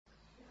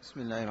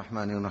بسم الله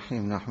الرحمن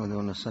الرحيم نحمده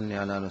ونصلي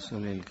على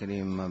رسوله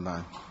الكريم ما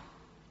بعد.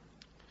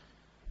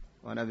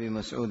 وعن أبي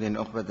مسعود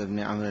عقبة بن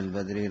عمرو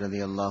البدري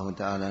رضي الله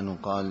تعالى عنه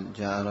قال: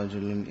 جاء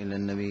رجل إلى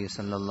النبي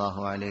صلى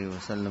الله عليه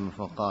وسلم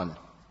فقال: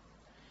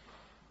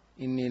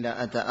 إني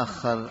لا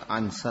أتأخر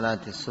عن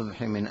صلاة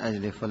الصبح من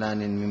أجل فلان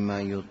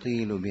مما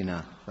يطيل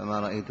بنا، فما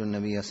رأيت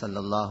النبي صلى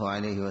الله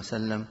عليه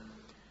وسلم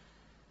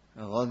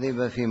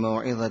غضب في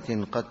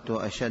موعظة قط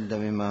أشد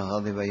مما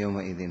غضب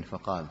يومئذ،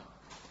 فقال: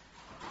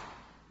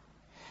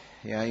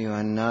 يا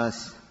أيها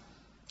الناس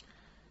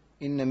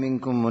إن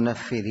منكم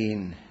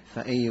منفرين،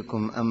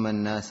 فأيكم أما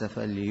الناس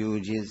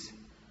فليوجز،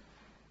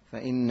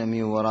 فإن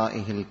من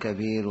ورائه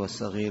الكبير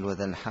والصغير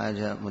وذا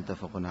الحاجة.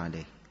 متفق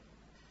عليه.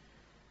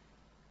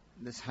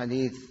 This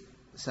hadith,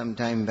 some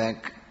time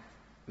back,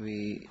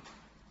 we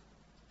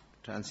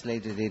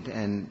translated it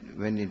and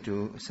went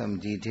into some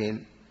detail.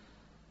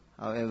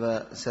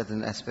 However,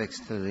 certain aspects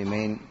still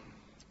remain.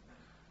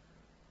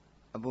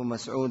 Abu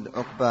Mas'ud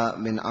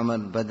Uqba bin Amr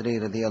Badri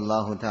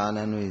radiyallahu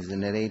ta'ala anhu is the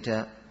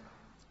narrator.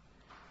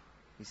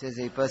 He says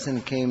a person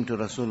came to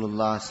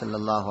Rasulullah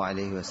sallallahu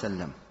alayhi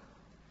wasallam.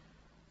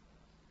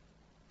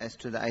 As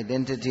to the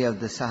identity of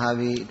the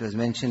Sahabi, it was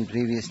mentioned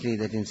previously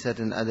that in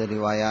certain other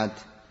riwayat,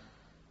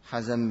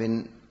 Hazm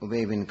bin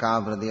Ubay bin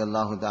Ka'b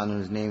radiyallahu ta'ala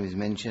anhu's name is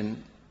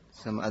mentioned.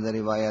 Some other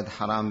riwayat,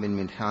 Haram bin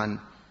Milhan,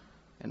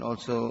 and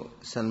also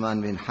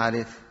Salman bin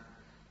Harith.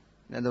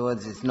 In other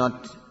words, it's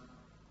not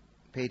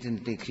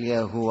patently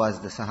clear who was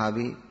the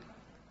Sahabi.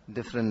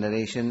 Different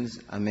narrations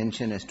are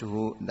mentioned as to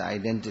who the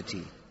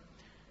identity.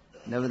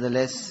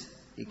 Nevertheless,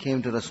 he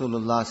came to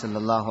Rasulullah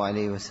sallallahu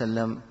alaihi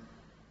wasallam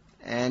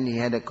and he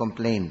had a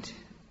complaint.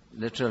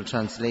 Literal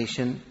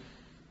translation: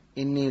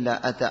 Inni la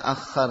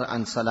ata'akhkhar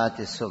an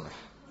salati subh.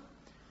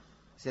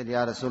 He said,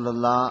 Ya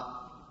Rasulullah,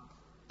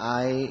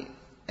 I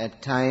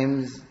at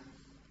times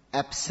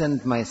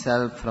absent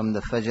myself from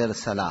the Fajr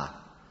Salah.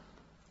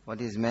 What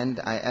is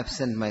meant? I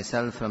absent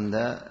myself from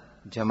the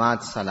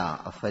Jamaat Salah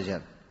of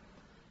Fajr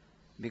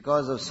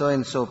because of so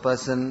and so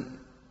person,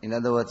 in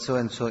other words so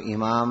and so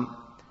Imam,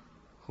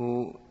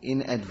 who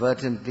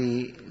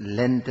inadvertently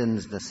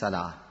lengthens the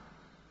Salah.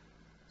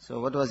 So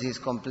what was his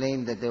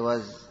complaint? That there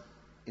was,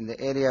 in the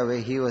area where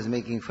he was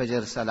making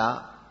Fajr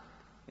Salah,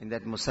 in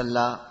that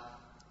Musalla,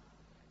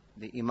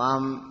 the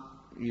Imam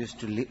who used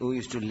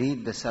to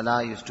lead the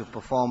Salah used to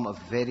perform a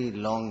very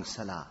long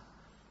Salah.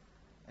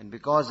 And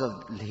because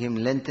of him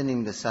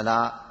lengthening the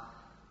Salah,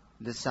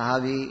 this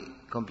Sahabi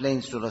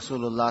complains to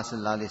Rasulullah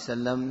sallallahu alaihi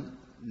wasallam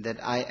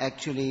that I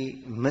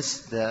actually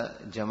missed the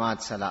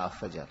Jamaat Salah of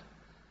Fajr.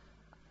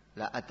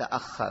 La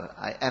ata'akhkhar,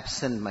 I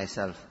absent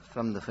myself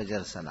from the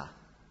Fajr Salah.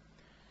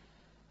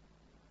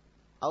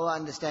 Our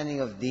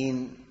understanding of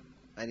Deen,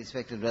 my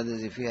respected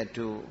brothers, if we had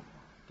to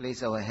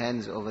place our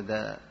hands over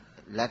the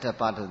latter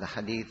part of the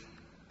hadith,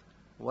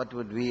 what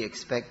would we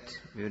expect?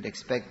 We would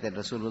expect that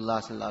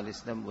Rasulullah sallallahu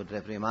alaihi wasallam would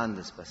reprimand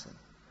this person.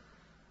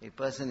 A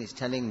person is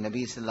telling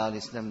Nabi sallallahu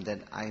alaihi wasallam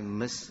that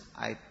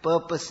I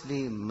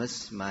purposely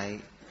miss my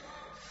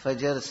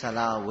Fajr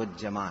Salah with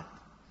Jamaat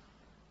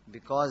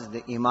because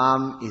the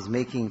Imam is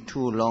making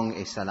too long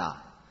a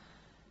Salah.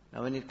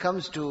 Now when it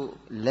comes to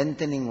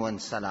lengthening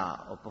one's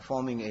Salah or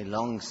performing a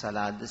long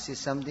Salah, this is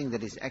something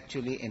that is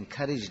actually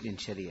encouraged in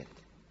Shariat.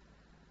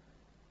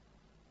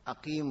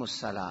 Aqimus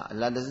Salah.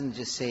 Allah doesn't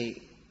just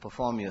say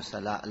perform your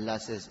Salah. Allah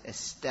says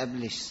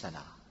establish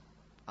Salah.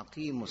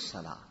 Aqimus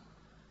Salah.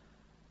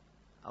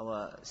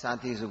 Our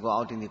sathis who go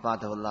out in the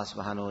path of Allah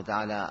subhanahu wa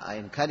ta'ala are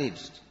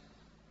encouraged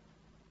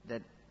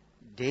that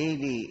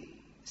daily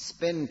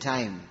spend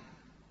time,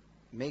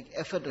 make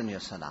effort on your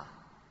Salah.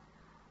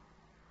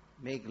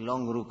 Make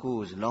long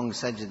rukus, long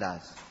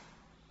sajdas.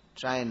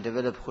 Try and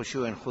develop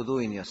khushu and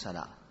khudu in your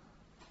Salah.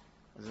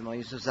 As Imam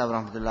Yusuf Sahib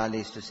rahmatullah alayhi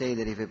used to say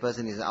that if a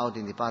person is out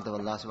in the path of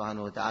Allah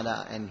subhanahu wa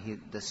ta'ala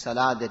and the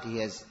Salah that he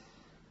has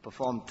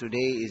performed today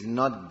is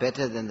not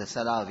better than the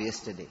Salah of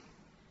yesterday,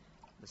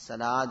 the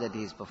Salah that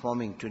he is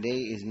performing today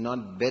is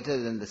not better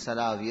than the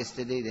Salah of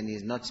yesterday, then he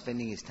is not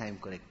spending his time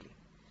correctly.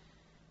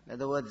 In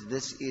other words,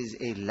 this is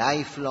a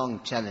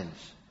lifelong challenge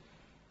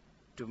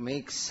to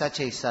make such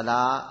a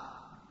Salah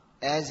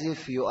as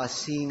if you are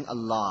seeing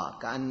Allah.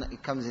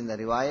 It comes in the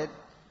riwayat,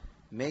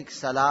 make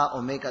Salah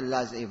or make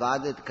Allah's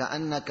ibadat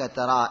ka'annaka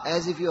tara,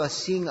 as if you are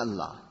seeing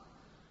Allah.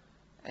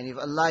 And if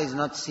Allah is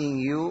not seeing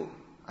you,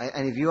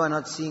 and if you are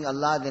not seeing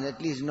Allah, then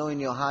at least know in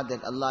your heart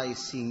that Allah is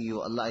seeing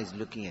you, Allah is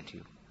looking at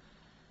you.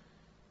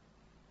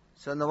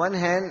 So on the one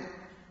hand,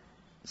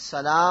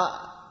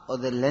 Salah or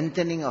the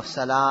lengthening of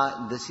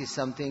Salah, this is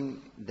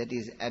something that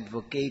is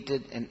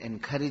advocated and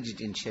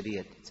encouraged in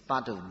Shariat. It's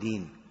part of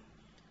Deen.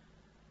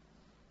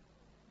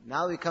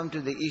 Now we come to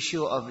the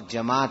issue of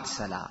Jamaat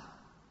Salah.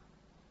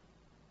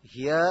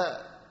 Here,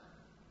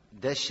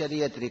 does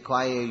Shariat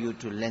require you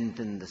to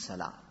lengthen the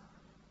Salah?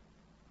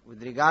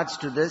 With regards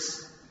to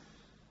this,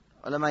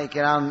 Ulama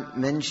Kiram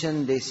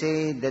mention, they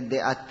say that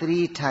there are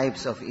three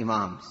types of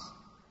Imams.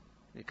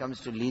 When it comes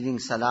to leading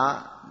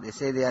Salah, they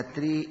say there are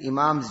three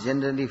Imams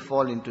generally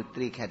fall into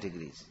three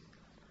categories.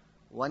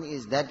 One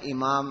is that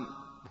Imam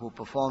who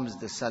performs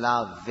the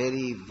salah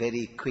very,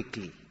 very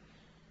quickly.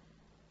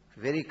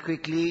 Very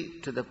quickly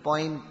to the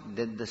point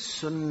that the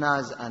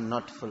sunnahs are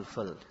not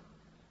fulfilled.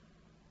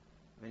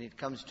 When it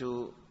comes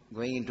to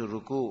going into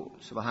ruku,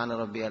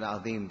 Subhana Rabbiyal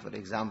Azim, for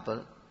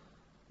example,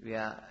 we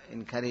are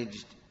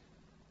encouraged,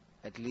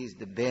 at least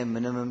the bare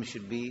minimum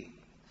should be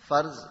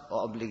farz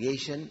or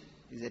obligation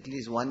is at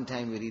least one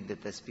time we read the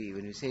tasbih.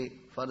 When we say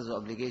farz or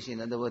obligation,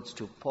 in other words,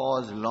 to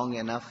pause long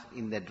enough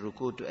in that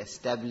ruku to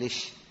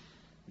establish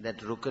that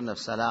rukun of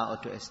salah, or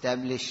to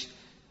establish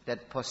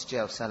that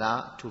posture of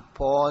salah, to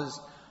pause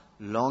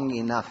long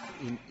enough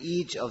in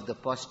each of the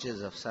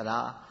postures of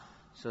salah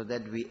so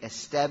that we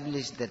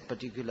establish that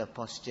particular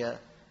posture,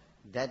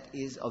 that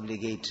is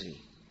obligatory.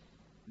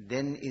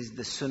 Then is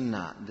the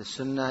sunnah. The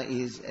sunnah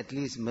is at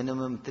least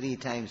minimum 3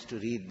 times to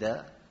read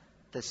the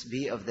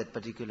tasbih of that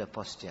particular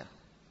posture.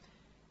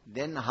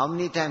 Then how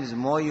many times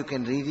more you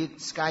can read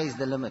it, sky is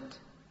the limit.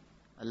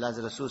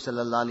 Allah's Rasul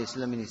sallallahu alayhi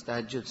wa sallam in his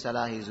tahajjud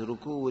salah, his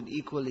ruku would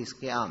equal his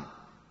qiyam.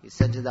 His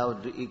sajda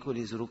would equal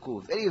his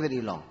ruku. Very,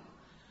 very long.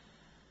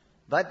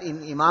 But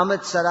in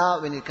imamat salah,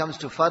 when it comes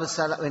to farz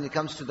salah, when it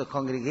comes to the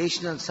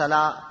congregational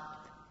salah,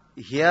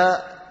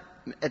 here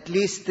at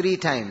least 3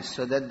 times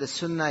so that the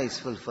sunnah is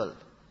fulfilled.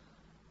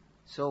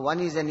 So one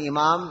is an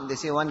imam, they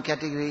say one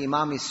category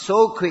imam is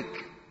so quick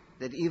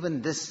that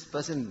even this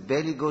person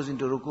barely goes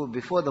into ruku.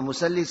 Before the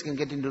musallis can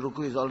get into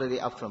ruku, is already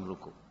up from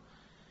ruku.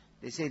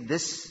 They say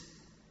this,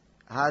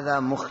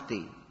 hada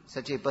mukhti,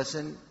 such a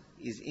person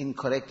is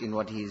incorrect in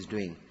what he is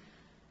doing.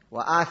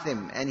 Wa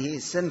athim, and he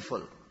is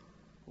sinful.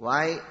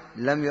 Why?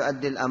 Lam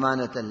yu'addil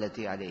amanat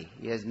allati alayh.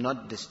 He has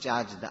not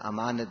discharged the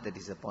amanat that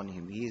is upon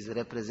him. He is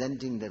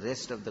representing the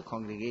rest of the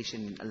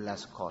congregation in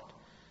Allah's court.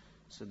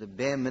 So the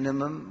bare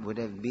minimum would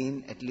have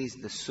been at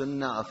least the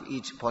sunnah of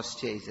each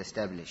posture is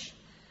established.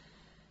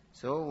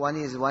 So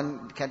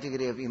one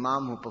category of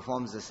imam who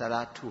performs the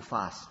salah too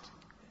fast.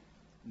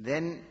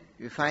 Then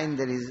we find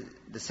there is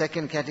the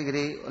second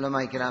category,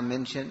 ulama kiram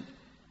mentioned,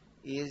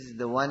 is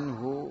the one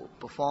who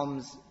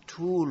performs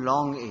too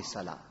long a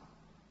salah.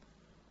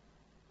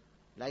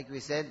 Like we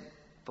said,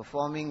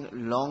 performing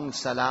long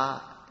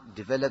salah,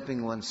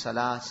 developing one's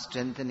salah,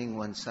 strengthening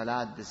one's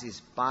salah, this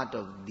is part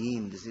of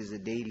deen, this is a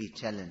daily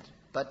challenge.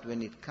 But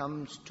when it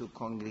comes to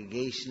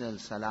congregational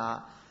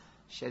salah,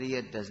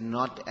 Shariat does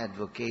not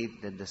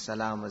advocate that the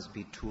salah must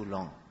be too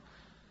long.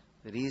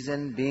 The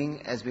reason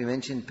being, as we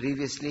mentioned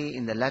previously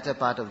in the latter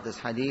part of this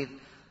hadith,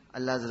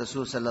 Allah's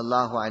Rasul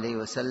sallallahu alayhi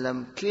wa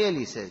sallam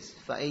clearly says,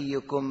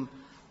 فَأَيُّكُمْ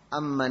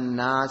أَمَّا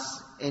النَّاسِ,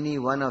 any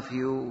one of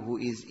you who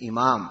is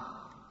imam,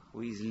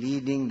 who is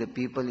leading the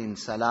people in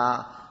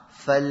salah,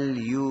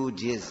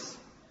 فَلْيُوجِزْ.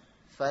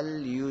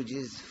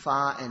 فَلْيُوجِزْ,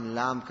 fa and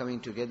lam coming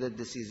together,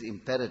 this is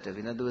imperative.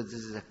 In other words,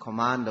 this is a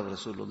command of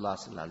Rasulullah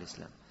sallallahu alayhi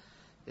wa sallam.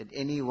 That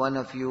any one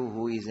of you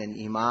who is an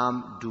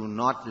imam, do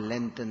not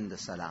lengthen the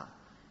salah.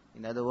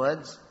 In other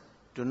words,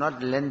 do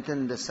not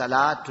lengthen the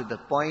salah to the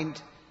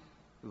point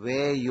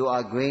where you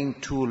are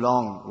going too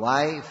long.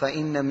 Why?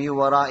 فَإِنَّ مِنْ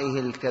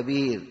وَرَائِهِ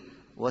الْكَبِيرِ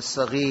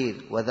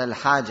وَالصَّغِيرِ وَذَا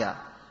الْحَاجَةِ.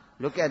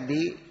 Look at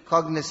the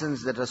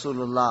cognizance that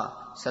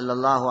Rasulullah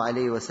sallallahu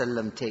alayhi wa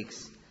sallam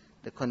takes.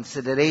 The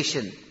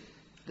consideration.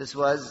 This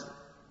was,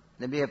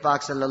 Nabi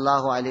Pak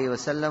sallallahu alayhi wa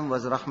sallam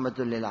was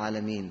rahmatul lil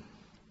alameen.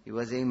 He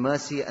was a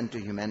mercy unto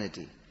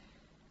humanity.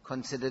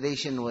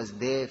 Consideration was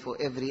there for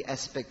every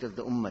aspect of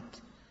the ummah.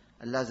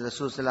 Allah's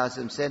Rasul sallallahu alayhi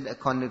wa sallam said,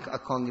 a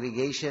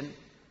congregation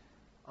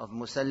of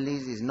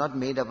musallis is not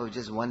made up of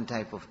just one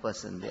type of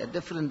person. There are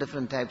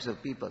different types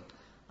of people.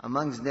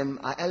 Amongst them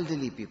are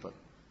elderly people.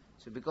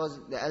 So because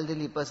the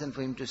elderly person,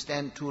 for him to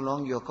stand too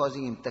long, you're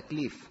causing him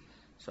taklif.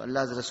 So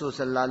Allah's Rasul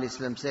sallallahu alayhi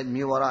wa sallam said,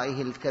 Mi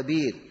wara'ihil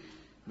kabir.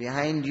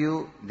 Behind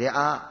you, there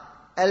are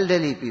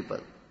elderly people.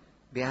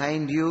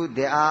 Behind you,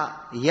 there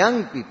are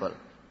young people.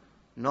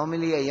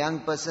 Normally a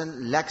young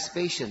person lacks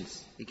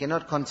patience. He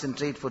cannot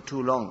concentrate for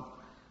too long.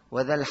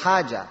 وَذَا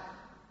الْحَاجَةِ.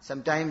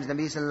 Sometimes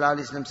Nabi sallallahu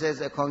alayhi wa sallam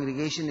says a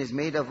congregation is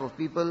made up of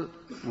people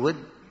with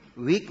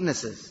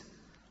weaknesses.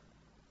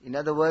 In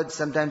other words,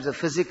 sometimes a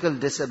physical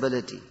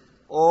disability.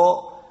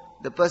 Or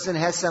the person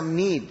has some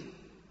need.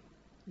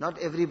 Not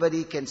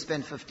everybody can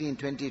spend 15,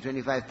 20,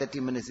 25, 30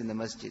 minutes in the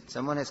masjid.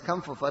 Someone has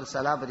come for Farz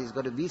Salah, but he's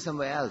got to be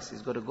somewhere else.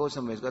 He's got to go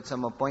somewhere. He's got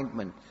some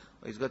appointment.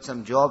 Or he's got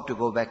some job to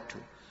go back to.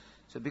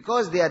 So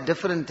because there are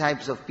different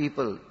types of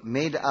people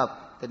made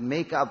up, that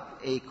make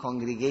up a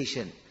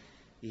congregation,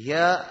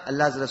 here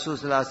Allah's Rasul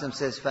sallallahu alaihi wasallam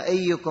says,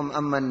 فَأَيُّكُمْ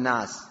أَمَّا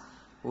النَّاسِ.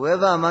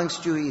 Whoever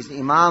amongst you is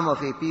imam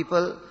of a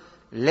people,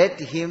 let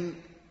him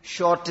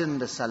shorten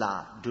the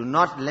salah. Do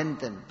not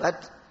lengthen.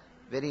 But,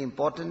 very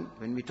important,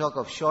 when we talk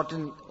of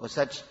shorten or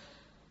such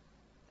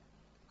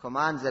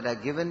commands that are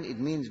given, it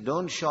means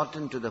don't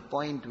shorten to the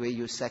point where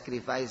you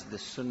sacrifice the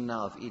sunnah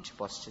of each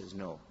posture.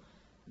 No.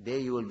 There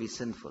you will be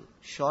sinful.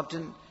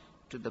 Shorten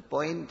to the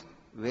point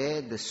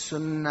where the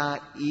sunnah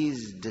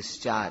is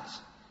discharged.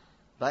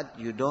 But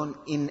you don't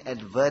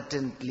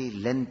inadvertently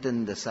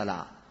lengthen the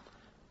salah.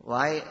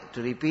 Why?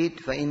 To repeat,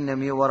 فَإِنَّ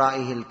مِنْ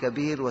وَرَائِهِ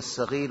الْكَبِيرِ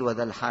وَالصَّغِيرِ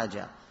وَذَا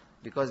الْحَاجَةِ.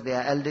 Because there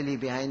are elderly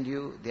behind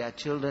you, there are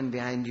children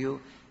behind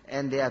you,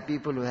 and there are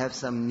people who have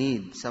some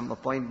need, some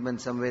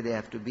appointment, somewhere they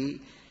have to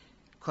be.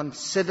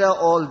 Consider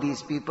all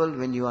these people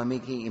when you are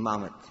making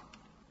imamat.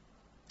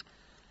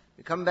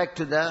 We come back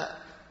to the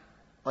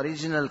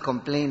original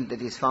complaint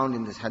that is found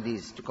in this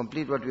hadith. To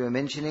complete what we were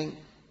mentioning,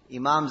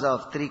 imams are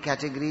of three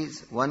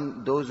categories.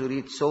 One, those who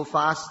read so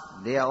fast,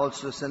 they are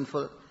also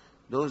sinful.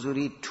 Those who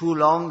read too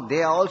long,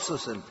 they are also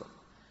sinful.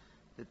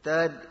 The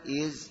third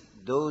is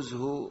those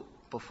who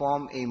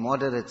perform a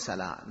moderate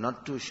salah,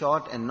 not too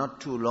short and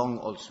not too long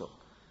also.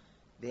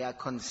 They are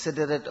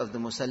considerate of the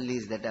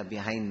musallis that are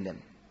behind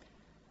them.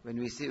 When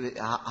we see,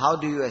 how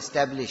do you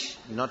establish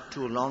not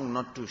too long,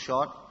 not too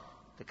short?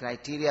 The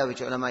criteria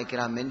which ulama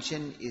kiram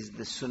mention is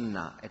the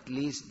sunnah. At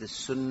least the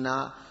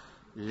sunnah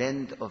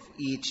length of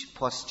each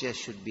posture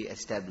should be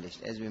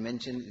established. As we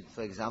mentioned,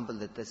 for example,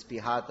 the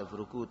tasbihat of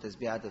ruku,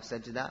 tasbihat of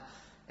sajda,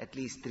 at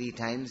least 3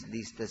 times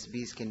these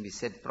tasbihs can be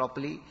said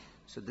properly.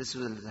 So this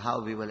is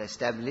how we will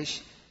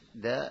establish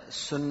the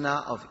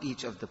sunnah of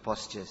each of the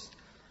postures.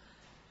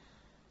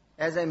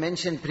 As I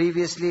mentioned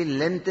previously,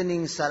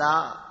 lengthening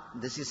salah,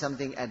 this is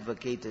something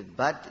advocated,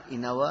 but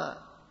in our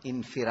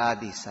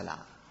infiradi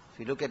salah. If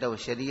you look at our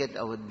shariat,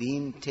 our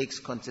deen takes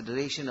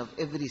consideration of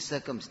every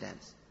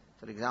circumstance.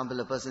 For example,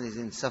 a person is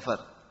in safar,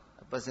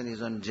 a person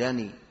is on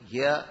journey.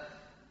 Here,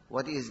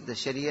 what is the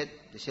shariat?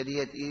 The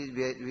shariat is,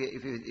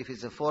 if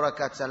it's a 4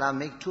 rakat salah,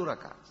 make 2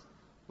 rakats.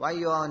 Why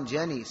you are on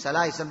journey?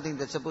 Salah is something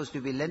that's supposed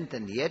to be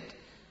lengthened. Yet,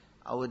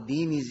 our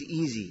deen is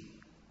easy.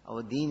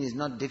 Our deen is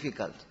not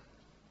difficult.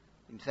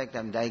 In fact,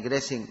 I'm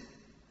digressing.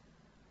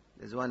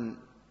 There's one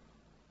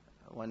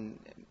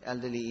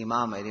elderly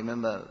imam, I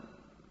remember,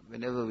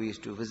 whenever we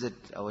used to visit,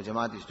 our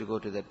Jamaat used to go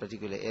to that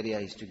particular area,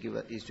 he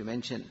used to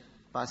mention,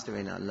 passed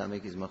away now, Allah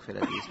make his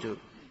maghfirat, he used to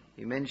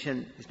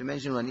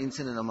mention one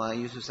incident of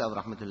Mawlana Yusuf Sahib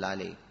rahmatullah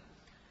alayhi.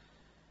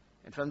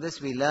 And from this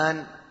we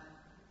learn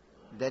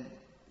that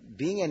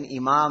being an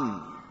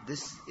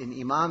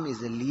imam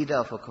is a leader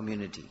of a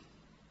community.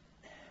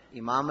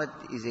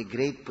 Imamat is a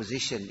great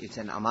position, it's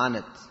an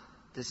amanat.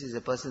 This is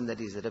a person that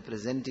is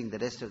representing the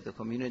rest of the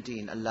community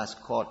in Allah's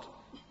court,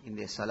 in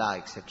their salah,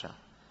 etc.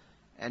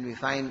 And we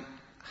find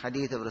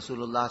hadith of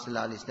Rasulullah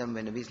sallallahu alaihi wasallam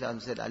when Nabi sallallahu alaihi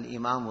wasallam said,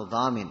 Al-Imamu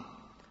Dhamin.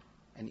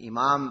 An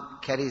imam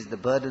carries the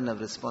burden of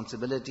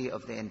responsibility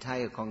of the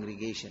entire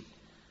congregation.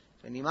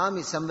 So an imam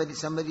is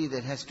somebody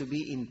that has to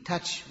be in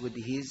touch with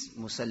his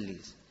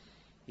musallis.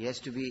 He has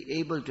to be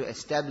able to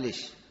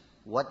establish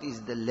what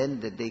is the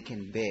length that they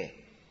can bear.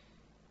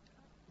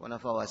 One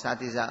of our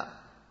asatiza,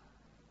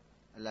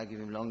 Allah give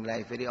him long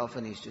life, very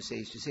often he used to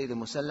say the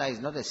musalla is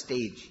not a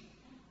stage.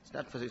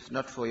 It's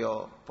not for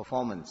your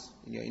performance.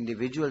 In your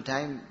individual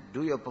time,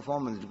 do your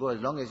performance, go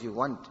as long as you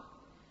want.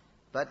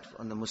 But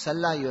on the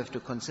musalla, you have to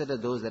consider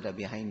those that are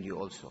behind you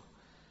also.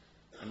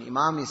 An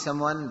imam is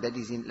someone that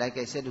is like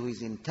I said, who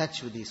is in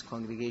touch with his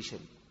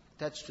congregation.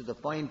 Touch to the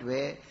point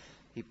where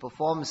he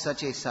performs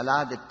such a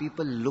salah that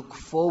people look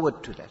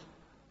forward to that.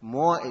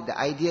 The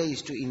idea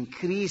is to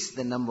increase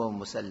the number of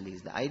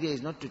musallis. The idea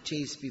is not to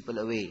chase people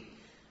away.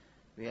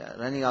 We are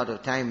running out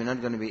of time. We're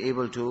not going to be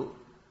able to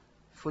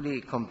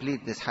fully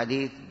complete this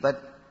hadith.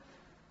 But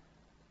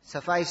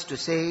suffice to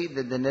say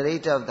that the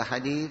narrator of the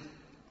hadith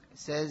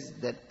says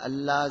that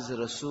Allah's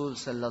Rasul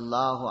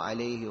sallallahu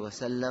alayhi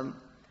wasallam,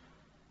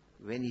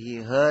 when he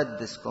heard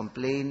this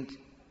complaint,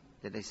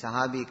 that a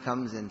sahabi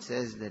comes and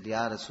says that,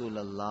 Ya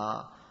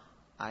Rasulullah,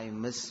 I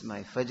miss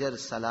my Fajr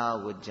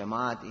Salah with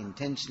Jamaat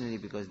intentionally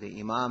because the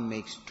Imam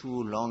makes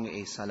too long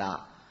a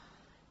Salah.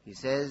 He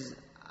says,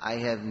 I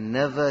have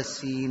never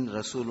seen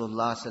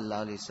Rasulullah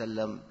sallallahu alaihi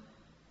wasallam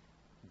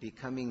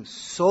becoming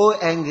so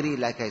angry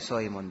like I saw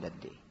him on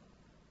that day.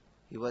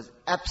 He was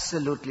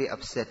absolutely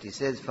upset. He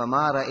says,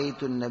 فَمَا رَأَيْتُ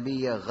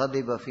النَّبِيَّ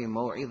غَضِبَ فِي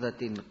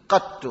مَوْعِظَةٍ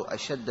قَطُّ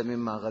أَشَدَّ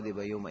مِمَّا غَضِبَ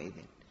يَوْمَئِذٍ.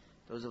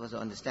 Those of us who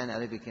understand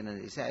Arabic can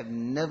understand. He said, I've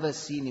never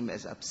seen him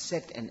as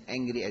upset and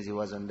angry as he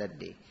was on that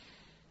day.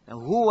 Now,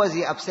 who was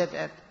he upset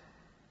at?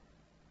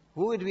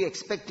 Who would we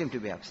expect him to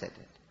be upset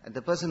at? At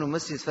the person who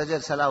missed his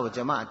Fajr Salah with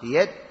Jamaat.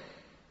 Yet,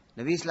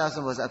 Nabi Sallallahu Alaihi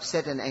Wasallam was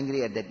upset and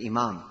angry at that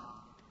Imam.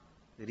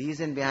 The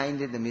reason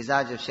behind it, the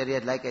mizaj of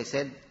Shariat, like I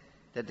said,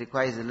 that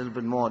requires a little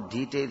bit more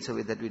detail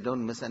so that we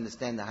don't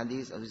misunderstand the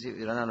hadith. Obviously,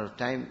 we run out of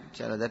time.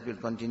 Inshallah, that will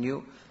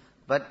continue.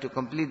 But to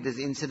complete this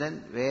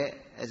incident, where,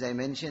 as I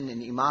mentioned,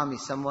 an Imam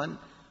is someone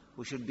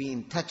who should be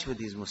in touch with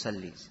his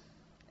musallis.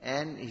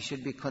 And he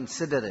should be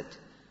considerate.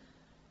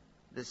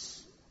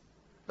 This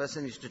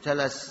person used to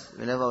tell us,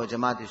 whenever our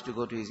Jamaat used to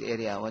go to his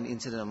area, one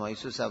incident of Mawlana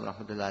Yusuf Sahib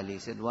rahmatullah alayhi, he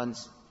said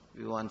once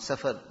we were on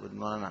Safar with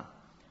Maulana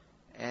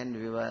and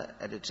we were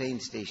at a train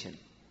station.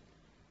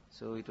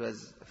 So it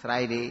was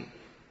Friday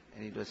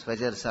and it was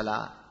Fajr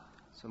Salah.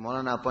 So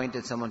Maulana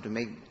appointed someone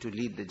to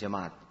lead the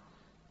Jamaat.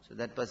 So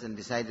that person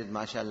decided,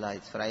 mashallah,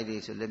 it's Friday,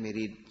 so let me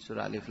read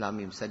Surah Alif Lam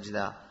Mim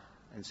Sajda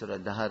and Surah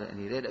Dahar. And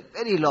he read a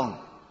very long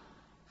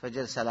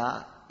Fajr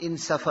Salah in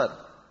Safar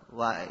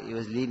while he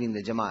was leading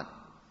the Jamaat.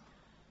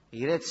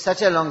 He read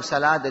such a long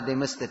salah that they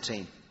missed the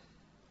train.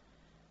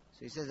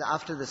 So he says,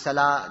 after the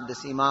salah,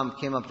 this imam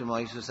came up to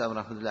Maulvi Yusuf Sahib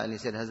rahmatullah alayhi, he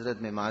said,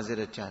 Hazrat, मैं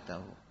माज़रत चाहता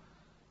हूँ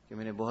कि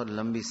मैंने बहुत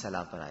लंबी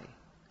salah पढ़ाई.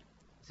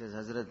 He says,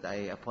 Hazrat,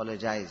 I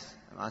apologize.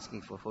 I'm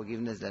asking for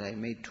forgiveness that I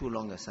made too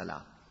long a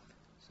salah.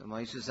 So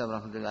Maulvi Yusuf Sahib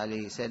rahmatullah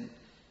alayhi,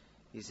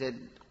 he said,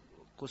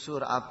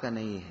 Qusur aapka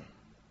nahi hai.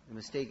 The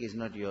mistake is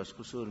not yours.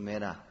 Qusur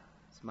mera.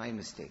 It's my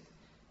mistake.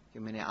 कि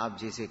मैंने आप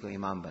जैसे को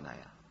imam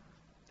बनाया.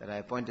 That I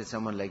appointed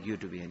someone like you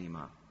to be an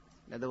imam.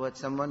 In other words,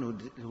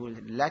 someone who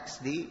lacks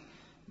the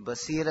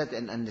basirat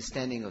and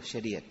understanding of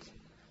Shariat.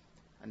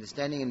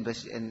 Understanding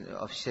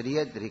of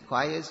Shariat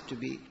requires to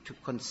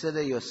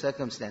consider your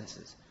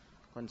circumstances,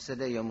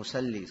 consider your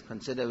musallis,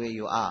 consider where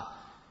you are.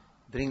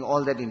 Bring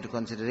all that into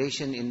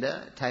consideration in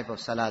the type of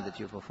salah that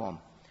you perform.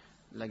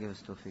 Allah give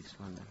us tawfiq.